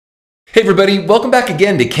Hey everybody, welcome back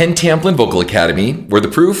again to Ken Tamplin Vocal Academy, where the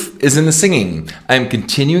proof is in the singing. I'm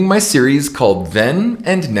continuing my series called Then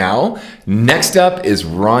and Now. Next up is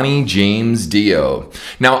Ronnie James Dio.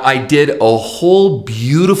 Now, I did a whole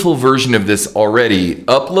beautiful version of this already,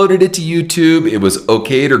 uploaded it to YouTube. It was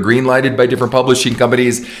okayed or green-lighted by different publishing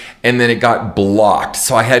companies, and then it got blocked.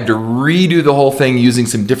 So I had to redo the whole thing using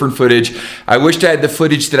some different footage. I wished I had the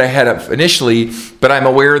footage that I had up initially, but I'm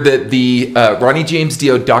aware that the Ronnie James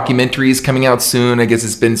Dio documentary is coming out soon. I guess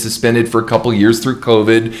it's been suspended for a couple years through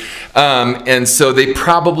COVID. And so they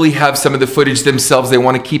probably have some of the footage themselves they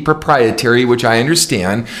want to keep proprietary, which I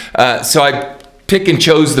understand. So I pick and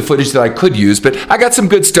chose the footage that I could use, but I got some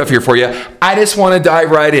good stuff here for you. I just want to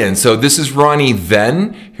dive right in. So this is Ronnie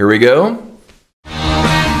then. Here we go.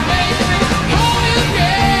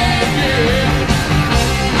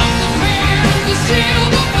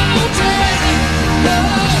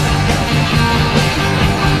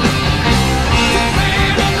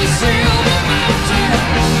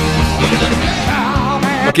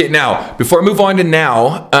 Okay, now, before I move on to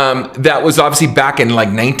now, that was obviously back in like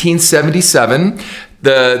 1977.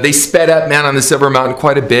 They sped up Man on the Silver Mountain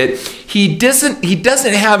quite a bit. He doesn't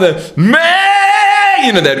have a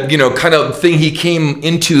man, that kind of thing he came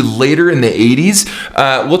into later in the 80s.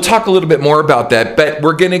 We'll talk a little bit more about that, but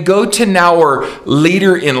we're gonna go to now or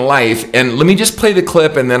later in life, and let me just play the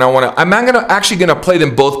clip, and then I'm actually gonna play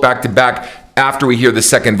them both back to back after we hear the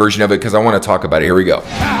second version of it, because I want to talk about it. Here we go.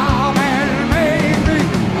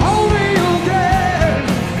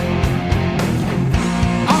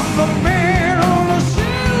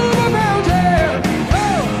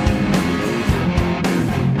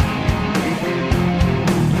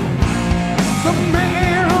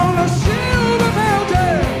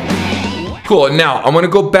 Cool, and now I'm gonna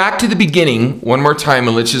go back to the beginning one more time,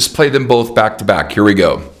 and let's just play them both back to back. Here we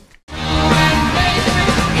go.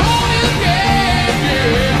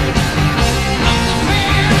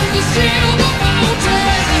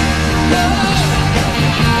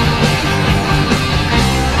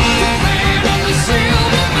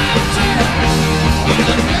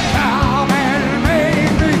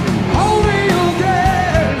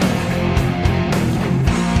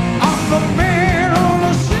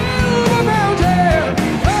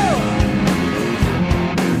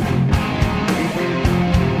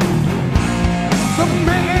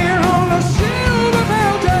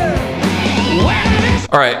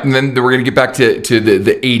 All right, and then we're gonna get back to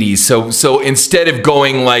the 80s. So instead of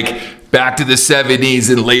going like back to the 70s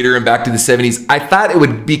and later and back to the 70s, I thought it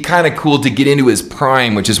would be kind of cool to get into his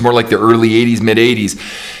prime, which is more like the early 80s, mid 80s.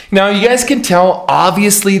 Now, you guys can tell,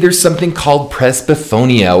 obviously, there's something called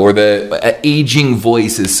presbyphonia, or the aging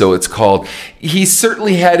voice is so it's called. He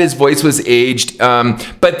certainly had, his voice was aged,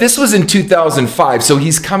 but this was in 2005, so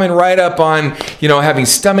he's coming right up on, having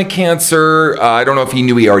stomach cancer. I don't know if he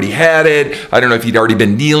knew he already had it. I don't know if he'd already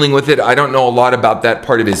been dealing with it. I don't know a lot about that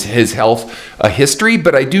part of his health history,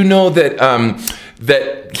 but I do know that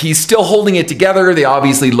that he's still holding it together. They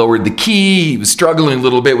obviously lowered the key. He was struggling a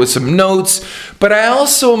little bit with some notes, but I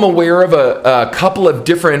also am aware of a couple of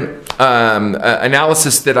different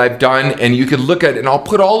analysis that I've done, and you can look at it, and I'll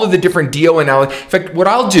put all of the different Dio analysis. In fact, what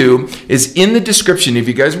I'll do is in the description, if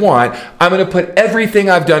you guys want, I'm going to put everything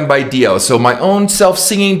I've done by Dio. So my own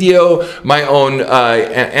self-singing Dio, my own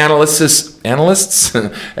analytics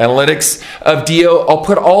of Dio. I'll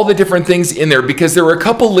put all the different things in there, because there were a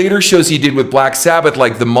couple later shows he did with Black Sabbath,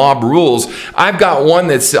 like The Mob Rules. I've got one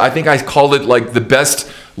that's, I think I called it like the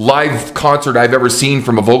best live concert I've ever seen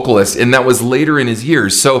from a vocalist, and that was later in his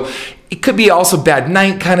years. So it could be also Bad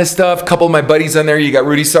Night kind of stuff. A couple of my buddies on there. You got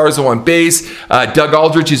Rudy Sarzo on bass, Doug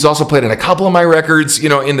Aldrich, who's also played on a couple of my records,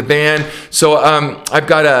 in the band. So I've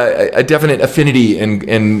got a definite affinity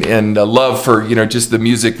and a love for just the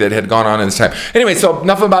music that had gone on in this time. Anyway, so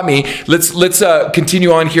enough about me. Let's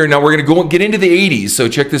continue on here. Now we're gonna go get into the 80s. So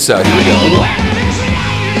check this out. Here we go.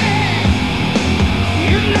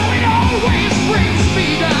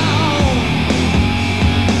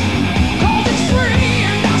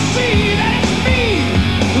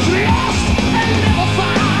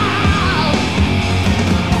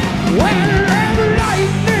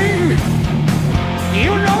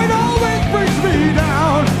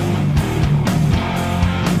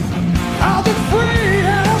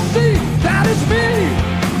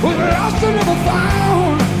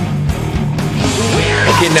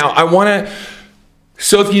 Okay, now I want to,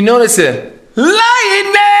 so if you notice it,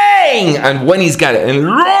 lightning, and when he's got it, and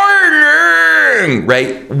bang,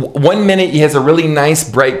 right? 1 minute he has a really nice,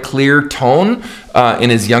 bright, clear tone in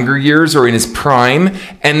his younger years or in his prime,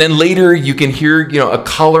 and then later you can hear, a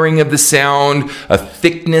coloring of the sound, a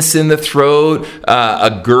thickness in the throat,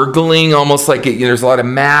 a gurgling, almost like there's a lot of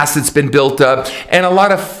mass that's been built up, and a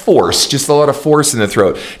lot of force, just a lot of force in the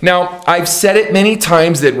throat. Now, I've said it many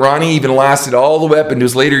times that Ronnie even lasted all the way up into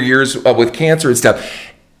his later years with cancer and stuff.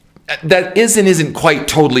 That isn't quite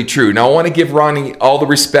totally true. Now, I want to give Ronnie all the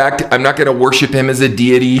respect. I'm not going to worship him as a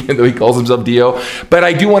deity, though he calls himself Dio. But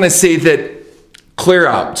I do want to say that clear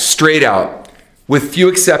out, straight out, with few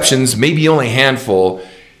exceptions, maybe only a handful,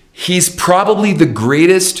 he's probably the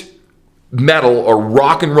greatest metal or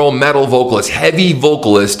rock and roll metal vocalist, heavy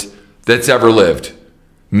vocalist that's ever lived.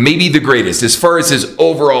 Maybe the greatest, as far as his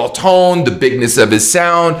overall tone, the bigness of his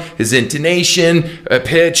sound, his intonation,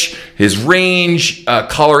 pitch, his range,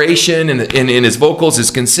 coloration in his vocals, his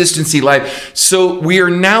consistency live. So we are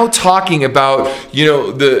now talking about,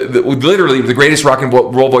 literally the greatest rock and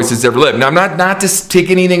roll voices ever lived. Now, I'm not to take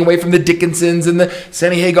anything away from the Dickinsons and the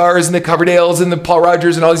Sammy Hagars and the Coverdales and the Paul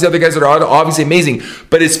Rodgers and all these other guys that are obviously amazing.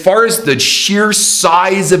 But as far as the sheer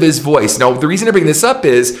size of his voice, now the reason I bring this up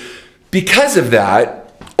is because of that.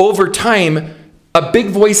 Over time, a big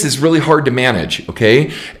voice is really hard to manage,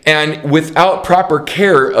 okay? And without proper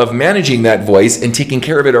care of managing that voice and taking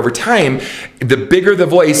care of it over time, the bigger the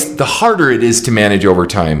voice, the harder it is to manage over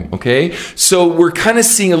time, okay? So we're kind of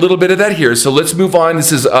seeing a little bit of that here. So let's move on.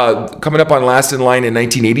 This is coming up on Last in Line in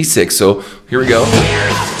 1986. So here we go. We're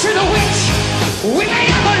off to the witch. We may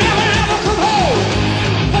never come home.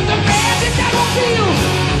 But the magic never feel.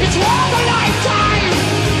 It's all a lifetime.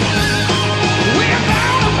 We're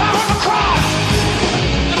bound upon the cross.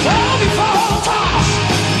 The fall before the toss.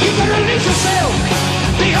 You can release yourself.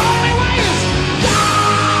 The only way is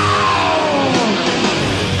down.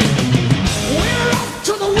 We're off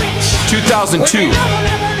to the witch. 2002. We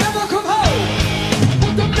may never come home.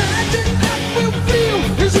 But the magic that we'll feel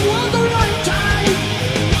is worth a lifetime.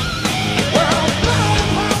 We're bound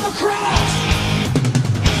upon the cross.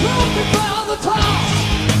 Fall before the toss.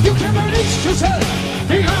 You can release yourself.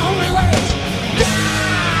 The only way is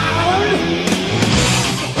down.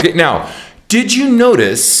 Okay, now, did you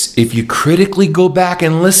notice, if you critically go back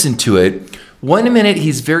and listen to it, 1 minute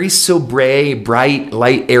he's very sobre, bright,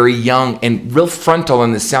 light, airy, young, and real frontal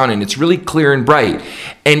in the sound, and it's really clear and bright.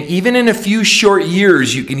 And even in a few short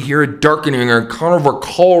years, you can hear a darkening or kind of a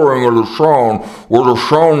coloring of the sound, where the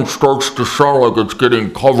sound starts to sound like it's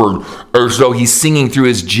getting covered, as though he's singing through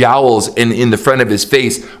his jowls and in the front of his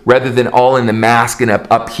face, rather than all in the mask and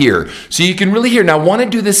up here. So you can really hear. Now, I want to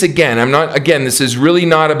do this again. This is really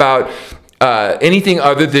not about anything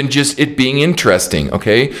other than just it being interesting,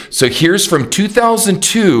 okay? So here's from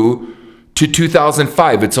 2002 to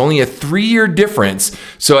 2005. It's only a 3-year difference.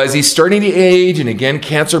 So as he's starting to age, and again,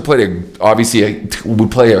 cancer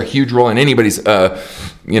would play a huge role in anybody's, career.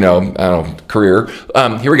 Here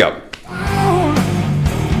we go.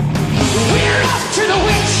 We're off to the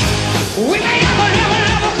witch. We may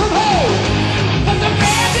never come home. But the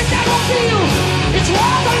magic never feel. It's worth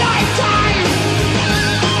a lifetime.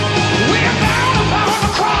 We're bound upon the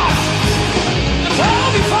cross. The fall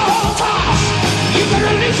before the toss. You can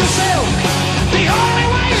release yourself. The only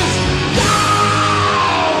way is down.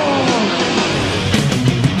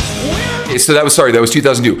 Okay, so that was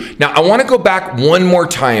 2002. Now I want to go back one more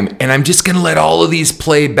time, and I'm just going to let all of these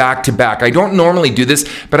play back to back. I don't normally do this,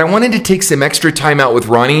 but I wanted to take some extra time out with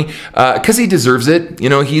Ronnie because he deserves it.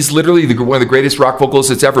 He's literally one of the greatest rock vocalists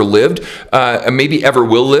that's ever lived, maybe ever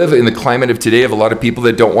will live in the climate of today of a lot of people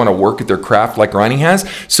that don't want to work at their craft like Ronnie has.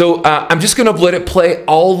 So I'm just going to let it play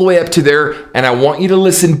all the way up to there, and I want you to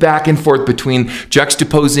listen back and forth between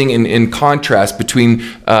juxtaposing and in contrast between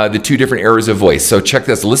the two different eras of voice. So check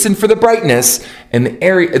this. Listen for the brightness and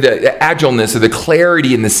the agileness or the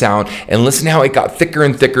clarity in the sound, and listen how it got thicker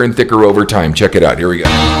and thicker and thicker over time. Check it out. Here we go.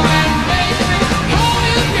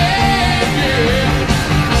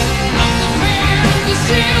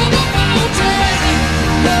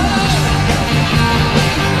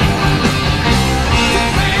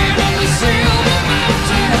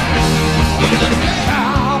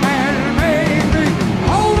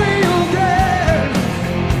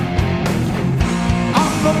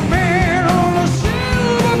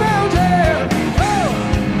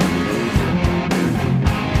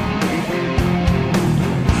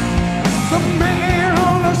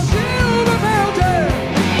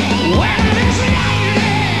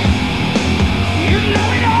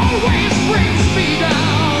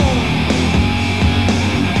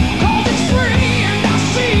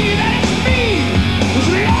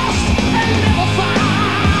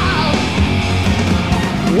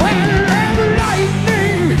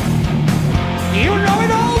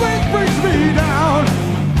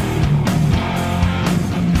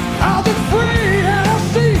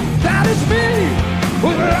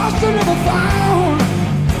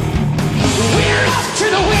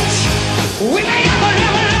 We may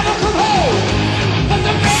never come home, but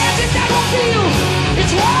the man that never feels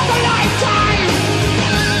it's worth a lifetime.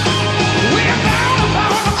 We're bound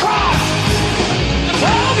upon the cross, the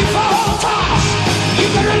fall before the toss. You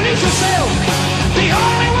can release yourself. The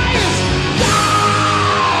only way is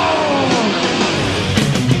down.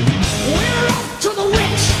 We're up to the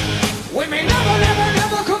witch. We may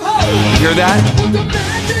never come home. Hear that? But the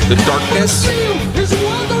magic The darkness? is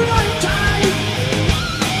worth a lifetime.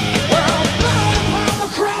 We're bound upon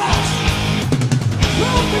the cross,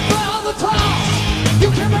 fall before the toss.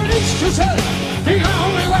 You can release yourself. The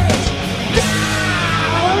only way is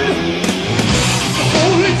down.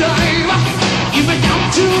 Holy dive, you've been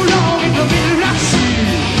down too long in the middle of the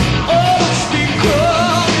sea. Oh, it's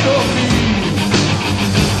becoming of me.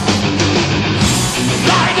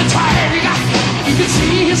 Like the tiger, you can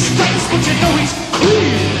see his strength, but you know he's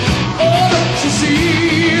clean. Oh, don't you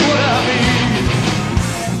see what I mean?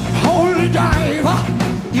 Holy diver,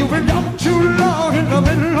 you've been down too long in the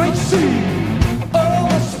middle of the sea. Oh,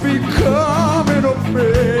 it's becoming of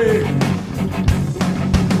me.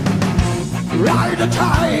 Ride the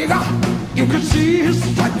tiger, you can see his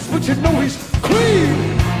stripes, but you know he's clean.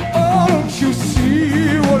 Oh, don't you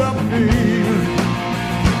see what I mean?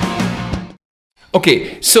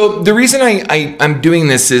 Okay, so the reason I'm doing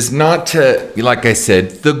this is not to, like I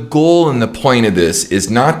said, the goal and the point of this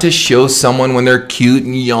is not to show someone when they're cute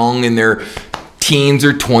and young in their teens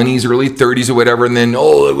or 20s, early 30s or whatever, and then,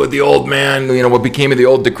 oh, with the old man, you know, what became of the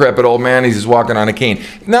old decrepit old man, he's just walking on a cane.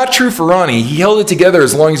 Not true for Ronnie. He held it together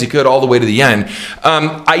as long as he could all the way to the end.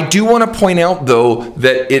 I do want to point out, though,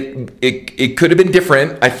 that it could have been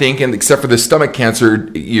different, I think, and except for the stomach cancer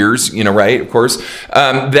years, you know, right, of course,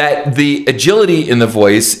 that the agility in the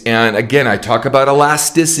voice, and again, I talk about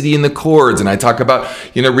elasticity in the chords, and I talk about,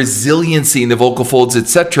 you know, resiliency in the vocal folds,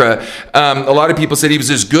 etc. A lot of people said he was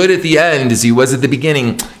as good at the end as he was at the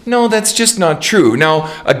beginning. No, that's just not true. Now,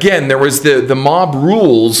 again, there was the Mob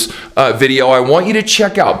Rules video I want you to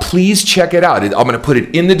check out. Please check it out. I'm going to put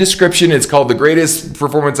it in the description. It's called The Greatest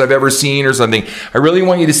Performance I've Ever Seen or something. I really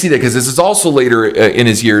want you to see that because this is also later in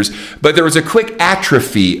his years. But there was a quick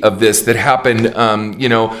atrophy of this that happened, you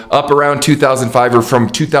know, up around 2005 or from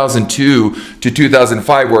 2002 to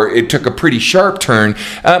 2005 where it took a pretty sharp turn.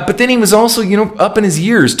 But then he was also, you know, up in his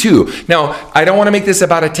years too. Now, I don't want to make this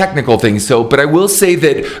about a technical thing, but I will say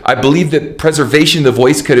that I believe that preservation of the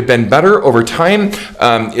voice could have been better over time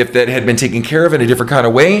if that had been taken care of in a different kind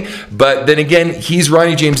of way. But then again, he's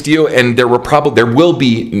Ronnie James Dio, and there will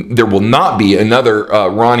not be another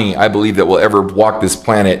Ronnie, I believe, that will ever walk this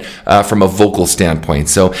planet from a vocal standpoint.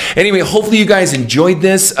 So anyway, hopefully you guys enjoyed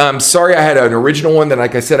this. Sorry, I had an original one that,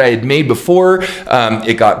 like I said, I had made before.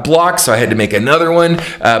 It got blocked, so I had to make another one.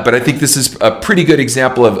 But I think this is a pretty good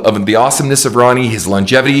example of the awesomeness of Ronnie, his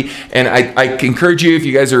longevity, and I encourage you, if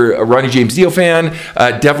you guys are a Ronnie James Dio fan,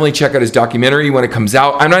 definitely check out his documentary when it comes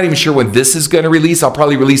out. I'm not even sure when this is going to release. I'll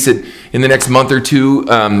probably release it in the next month or two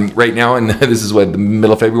right now, and this is what, the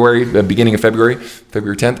middle of February, the beginning of February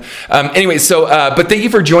 10th. Anyway, so, but thank you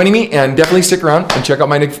for joining me, and definitely stick around and check out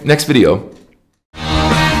my next video.